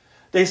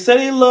 They say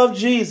they love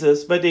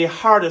Jesus, but their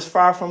heart is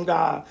far from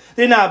God.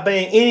 They're not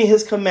obeying any of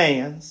his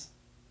commands.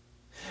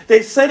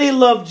 They say they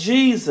love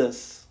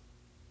Jesus,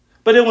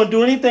 but they won't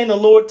do anything the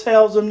Lord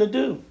tells them to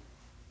do.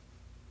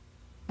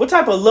 What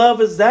type of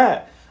love is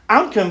that?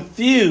 I'm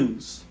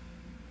confused.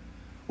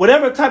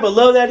 Whatever type of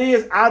love that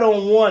is, I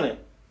don't want it.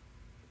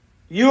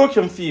 You're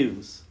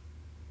confused.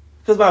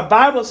 Because my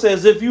Bible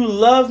says, if you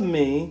love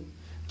me,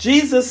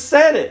 Jesus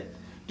said it.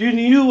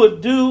 You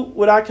would do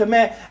what I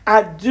command.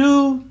 I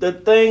do the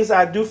things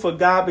I do for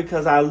God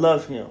because I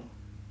love him.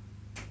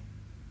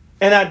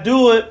 And I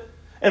do it,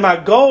 and my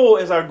goal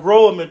as I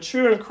grow and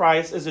mature in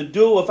Christ is to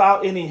do it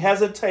without any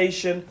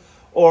hesitation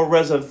or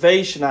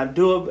reservation. I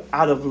do it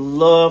out of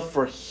love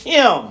for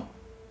him.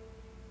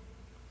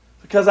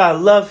 Because I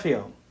love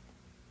him.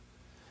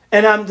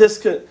 And I'm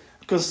just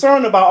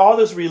concerned about all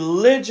this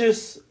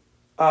religious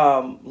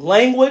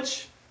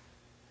language,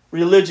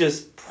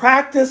 religious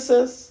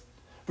practices,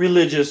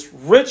 religious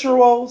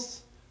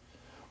rituals,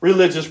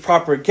 religious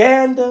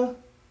propaganda,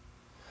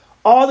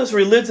 all this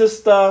religious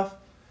stuff.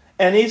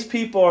 And these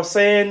people are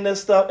saying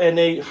this stuff and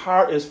their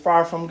heart is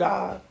far from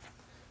God.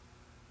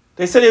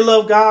 They say they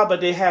love God,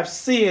 but they have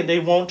sin they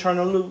won't turn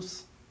it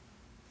loose.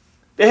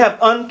 They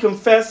have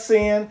unconfessed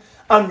sin,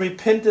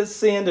 unrepentant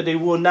sin that they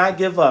will not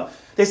give up.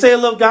 They say they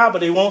love God, but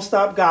they won't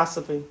stop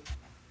gossiping.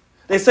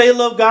 They say they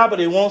love God, but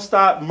they won't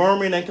stop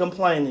murmuring and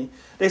complaining.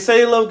 They say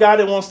they love God,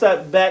 they won't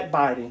stop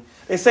backbiting.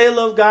 They say they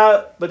love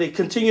God, but they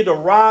continue to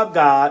rob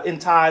God in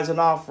tithes and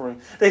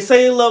offering. They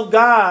say they love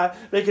God,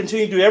 they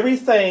continue to do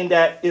everything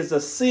that is a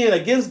sin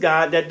against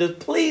God that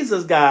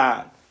displeases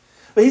God.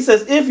 But he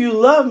says, if you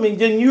love me,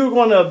 then you're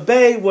going to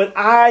obey what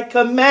I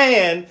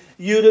command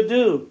you to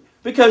do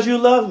because you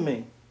love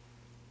me.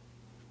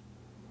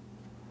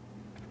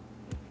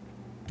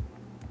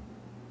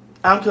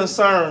 I'm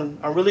concerned.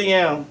 I really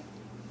am.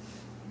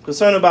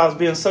 Concerned about us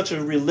being such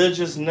a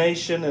religious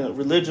nation and a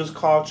religious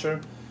culture.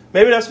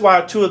 Maybe that's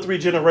why 2 or 3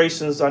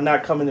 generations are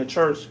not coming to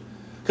church.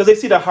 Because they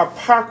see the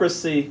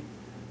hypocrisy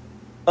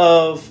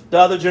of the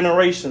other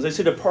generations. They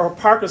see the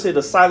hypocrisy of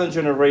the silent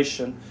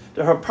generation.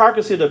 The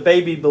hypocrisy of the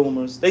baby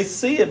boomers. They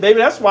see it, baby.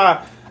 That's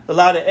why a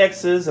lot of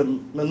X's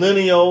and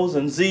millennials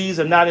and Z's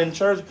are not in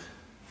church.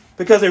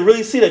 Because they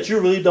really see that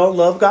you really don't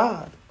love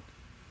God.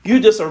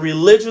 You're just a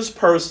religious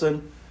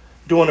person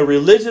doing a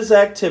religious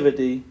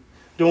activity,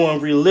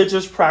 doing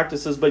religious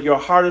practices, but your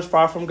heart is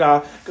far from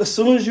God. As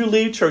soon as you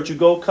leave church, you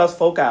go cuss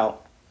folk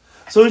out.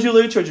 As soon as you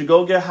leave church, you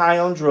go get high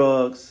on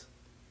drugs.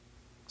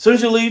 As soon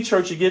as you leave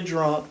church, you get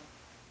drunk.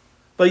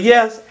 But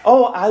yes,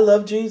 oh, I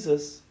love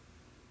Jesus.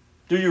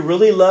 Do you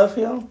really love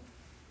him?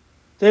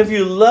 Then if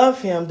you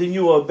love him, then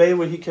you will obey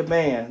what he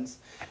commands.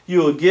 You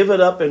will give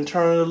it up and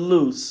turn it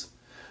loose.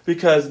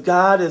 Because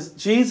God is,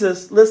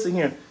 Jesus, listen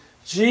here,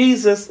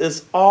 Jesus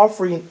is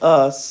offering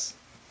us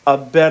a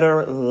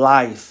better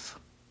life.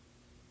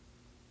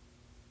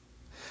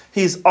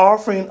 He's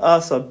offering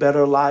us a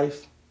better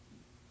life.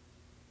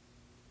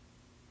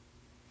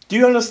 Do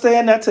you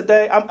understand that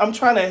today? I'm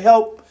trying to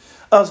help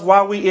us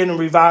while we're in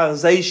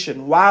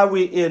revitalization, while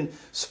we're in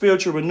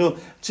spiritual renewal.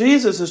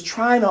 Jesus is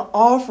trying to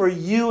offer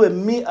you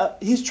and me,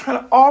 he's trying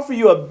to offer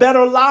you a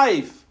better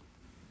life.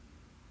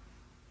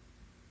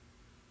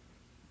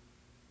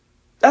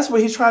 That's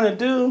what he's trying to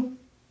do.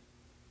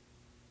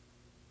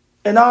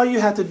 And all you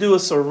have to do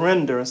is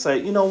surrender and say,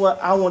 you know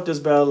what? I want this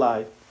better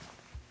life.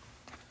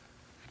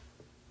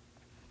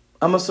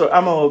 I'm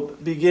going to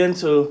begin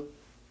to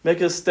make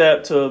a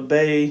step to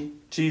obey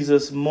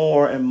Jesus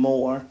more and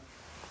more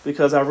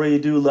because I really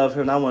do love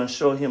him. And I want to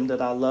show him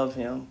that I love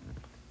him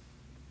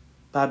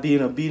by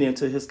being obedient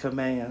to his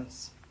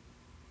commands,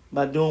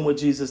 by doing what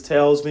Jesus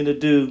tells me to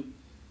do.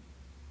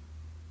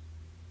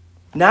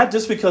 Not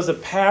just because the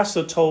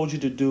pastor told you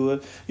to do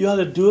it. You ought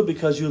to do it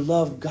because you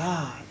love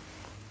God.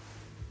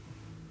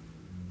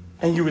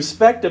 And you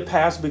respect the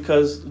pastor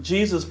because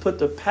Jesus put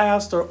the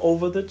pastor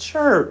over the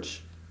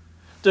church,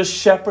 to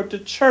shepherd the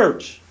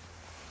church.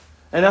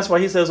 And that's why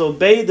he says,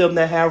 obey them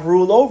that have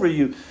rule over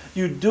you.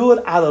 You do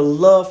it out of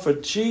love for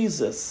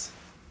Jesus.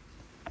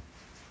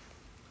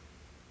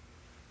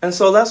 And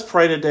so let's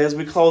pray today as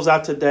we close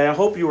out today. I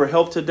hope you were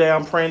helped today.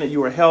 I'm praying that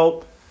you were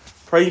helped.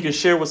 Pray you can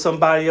share with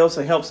somebody else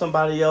and help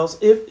somebody else.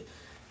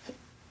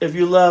 If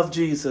you love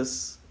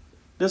Jesus,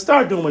 then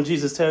start doing what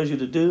Jesus tells you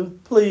to do,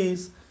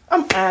 please.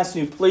 I'm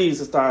asking you, please,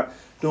 to start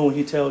doing what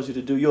he tells you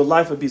to do. Your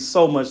life would be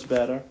so much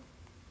better.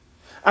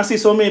 I see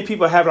so many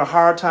people having a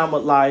hard time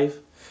with life,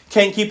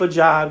 can't keep a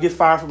job, get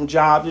fired from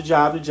job to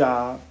job to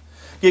job,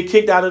 get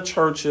kicked out of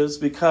churches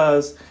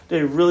because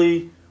they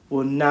really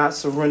will not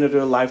surrender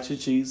their life to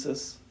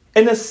Jesus.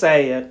 And it's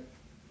sad.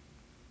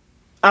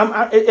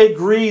 It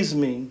grieves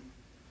me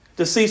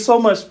to see so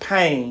much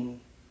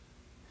pain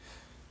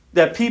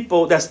that's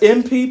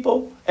in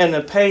people and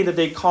the pain that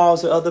they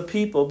cause to other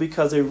people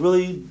because they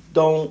really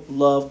don't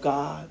love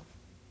God.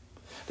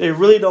 They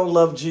really don't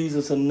love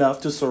Jesus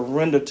enough to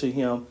surrender to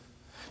him,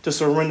 to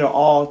surrender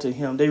all to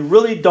him. They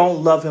really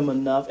don't love him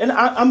enough. And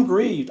I'm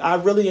grieved. I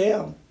really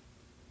am.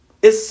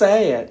 It's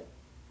sad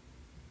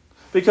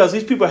because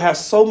these people have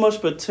so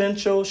much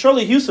potential.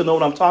 Shirley Houston know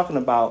what I'm talking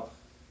about,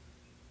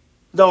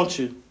 don't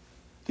you?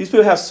 These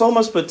people have so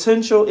much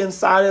potential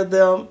inside of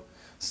them,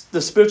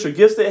 the spiritual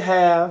gifts they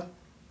have.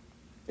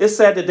 It's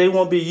sad that they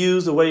won't be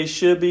used the way it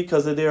should be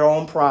because of their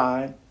own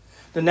pride.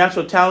 The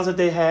natural talents that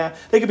they have,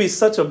 they could be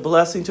such a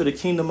blessing to the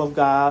kingdom of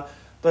God,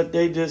 but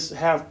they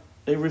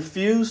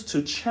refuse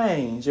to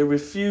change. They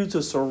refuse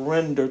to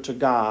surrender to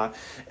God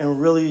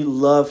and really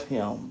love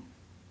him.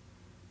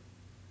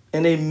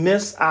 And they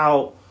miss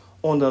out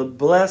on the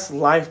blessed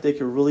life they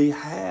could really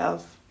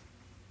have.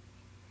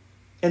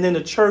 And then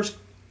the church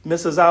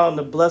misses out on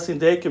the blessing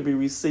they could be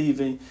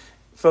receiving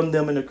from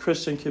them in the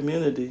Christian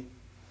community.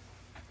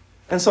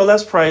 And so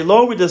let's pray.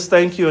 Lord, we just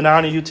thank you and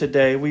honor you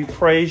today. We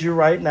praise you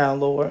right now,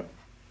 Lord.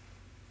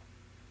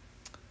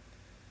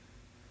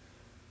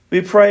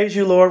 We praise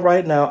you, Lord,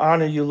 right now.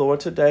 Honor you, Lord,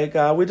 today,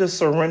 God. We just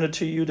surrender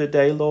to you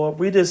today, Lord.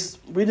 We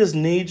just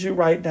need you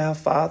right now,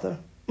 Father.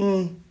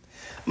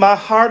 My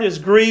heart is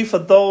grieved for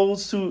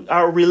those who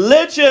are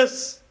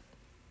religious,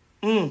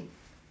 who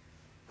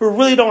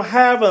really don't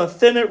have an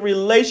authentic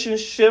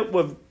relationship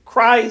with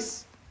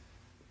Christ.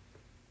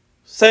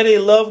 Say they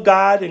love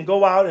God and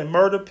go out and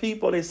murder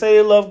people. They say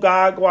they love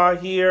God, go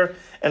out here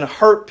and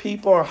hurt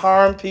people or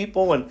harm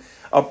people and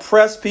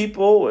oppress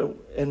people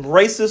and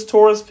racist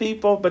towards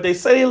people. But they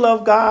say they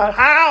love God.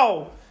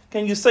 How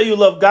can you say you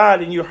love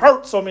God and you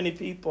hurt so many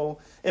people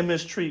and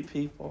mistreat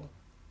people?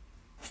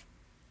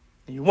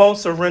 You won't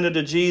surrender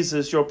to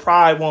Jesus. Your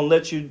pride won't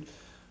let you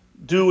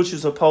do what you're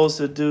supposed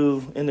to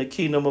do in the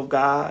kingdom of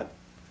God.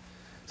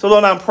 So,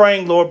 Lord, I'm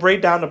praying, Lord,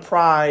 break down the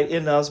pride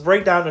in us.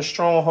 Break down the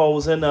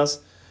strongholds in us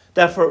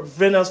that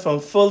prevent us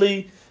from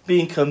fully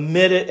being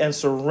committed and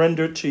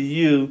surrendered to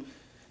you,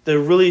 that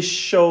really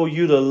show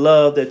you the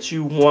love that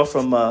you want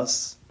from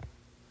us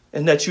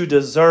and that you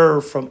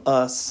deserve from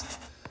us.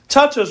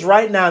 Touch us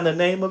right now in the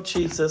name of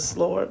Jesus,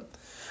 Lord.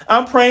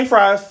 I'm praying for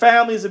our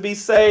families to be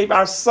saved,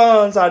 our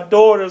sons, our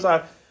daughters,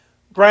 our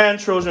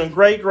grandchildren,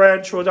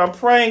 great-grandchildren. I'm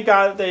praying,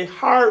 God, that their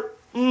heart,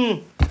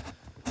 we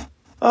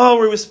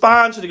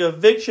respond to the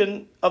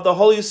conviction of the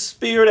Holy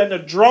Spirit and the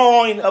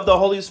drawing of the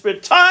Holy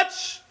Spirit.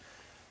 Touch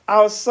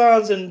our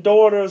sons and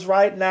daughters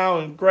right now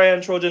and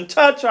grandchildren.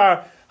 Touch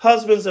our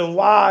husbands and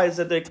wives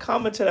that they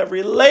come into that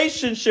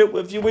relationship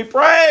with you. We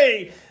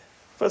pray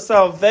for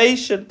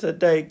salvation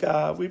today,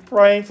 God. We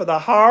praying for the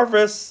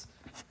harvest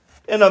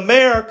in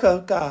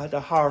America, God,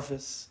 the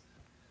harvest.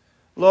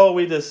 Lord,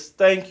 we just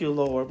thank you,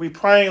 Lord. We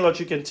praying, Lord,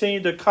 you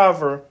continue to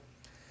cover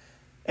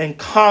and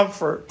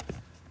comfort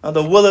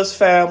the Willis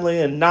family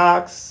in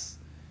Knox,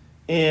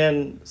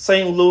 in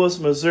St. Louis,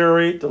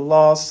 Missouri, the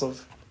loss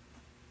of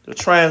the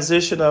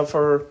transition of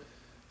her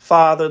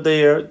father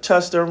there.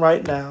 Touch them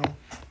right now.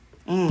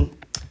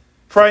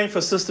 Praying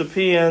for Sister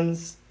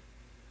Pian's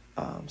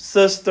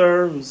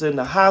sister who's in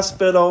the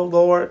hospital,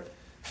 Lord.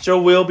 That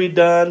your will be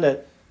done.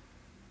 That,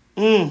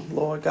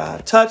 Lord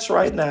God, touch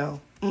right now.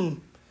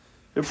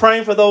 We're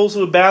praying for those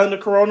who are battling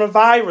the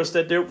coronavirus,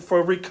 that they're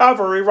for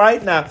recovery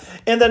right now.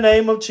 In the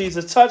name of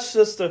Jesus, touch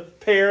Sister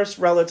Pear's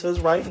relatives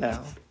right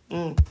now.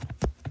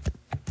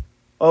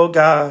 Oh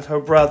God, her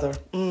brother.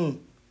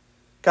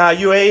 God,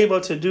 you're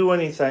able to do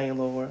anything,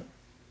 Lord.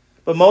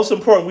 But most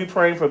important, we're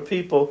praying for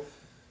people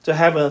to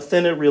have an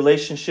authentic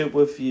relationship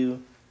with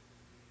you,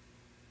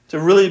 to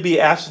really be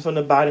absent from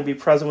the body and be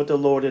present with the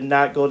Lord and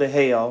not go to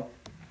hell,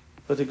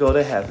 but to go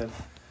to heaven.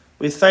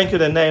 We thank you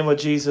in the name of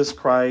Jesus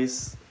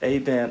Christ.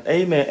 Amen.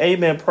 Amen.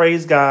 Amen.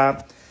 Praise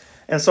God.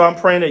 And so I'm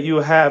praying that you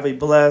will have a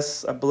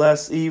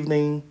blessed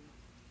evening.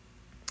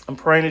 I'm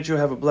praying that you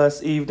have a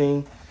blessed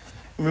evening.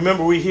 And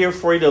remember, we're here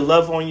for you to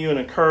love on you and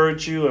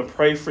encourage you and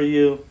pray for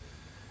you.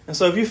 And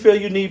so if you feel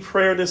you need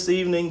prayer this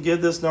evening,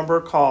 give this number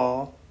a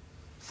call,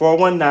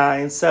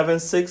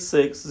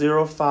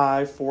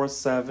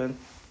 419-766-0547.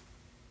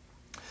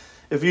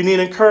 If you need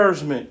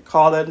encouragement,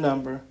 call that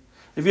number.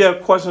 If you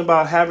have questions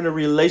about having a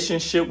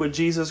relationship with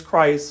Jesus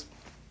Christ,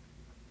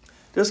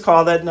 just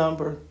call that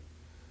number.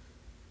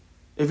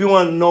 If you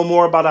want to know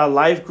more about our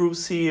life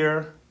groups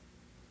here,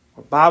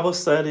 or Bible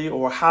study,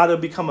 or how to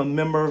become a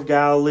member of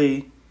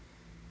Galilee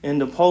in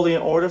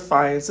Napoleon Order of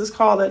Defiance, just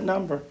call that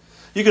number.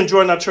 You can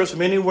join our church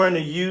from anywhere in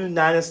the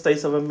United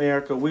States of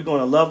America. We're going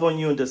to love on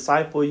you and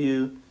disciple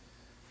you.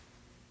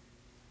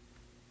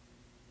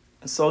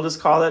 And so just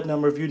call that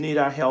number if you need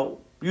our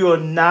help. You are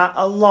not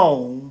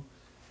alone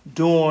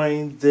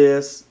during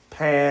this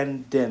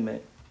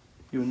pandemic.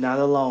 You're not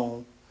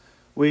alone.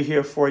 We're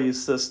here for you,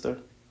 sister.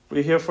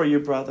 We're here for you,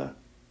 brother.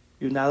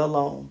 You're not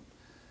alone.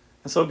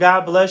 And so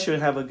God bless you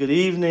and have a good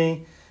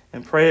evening,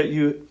 and pray that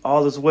you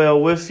all is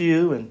well with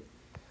you, and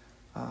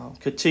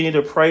continue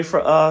to pray for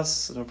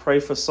us and pray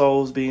for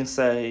souls being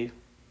saved.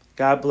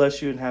 God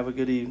bless you and have a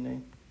good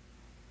evening.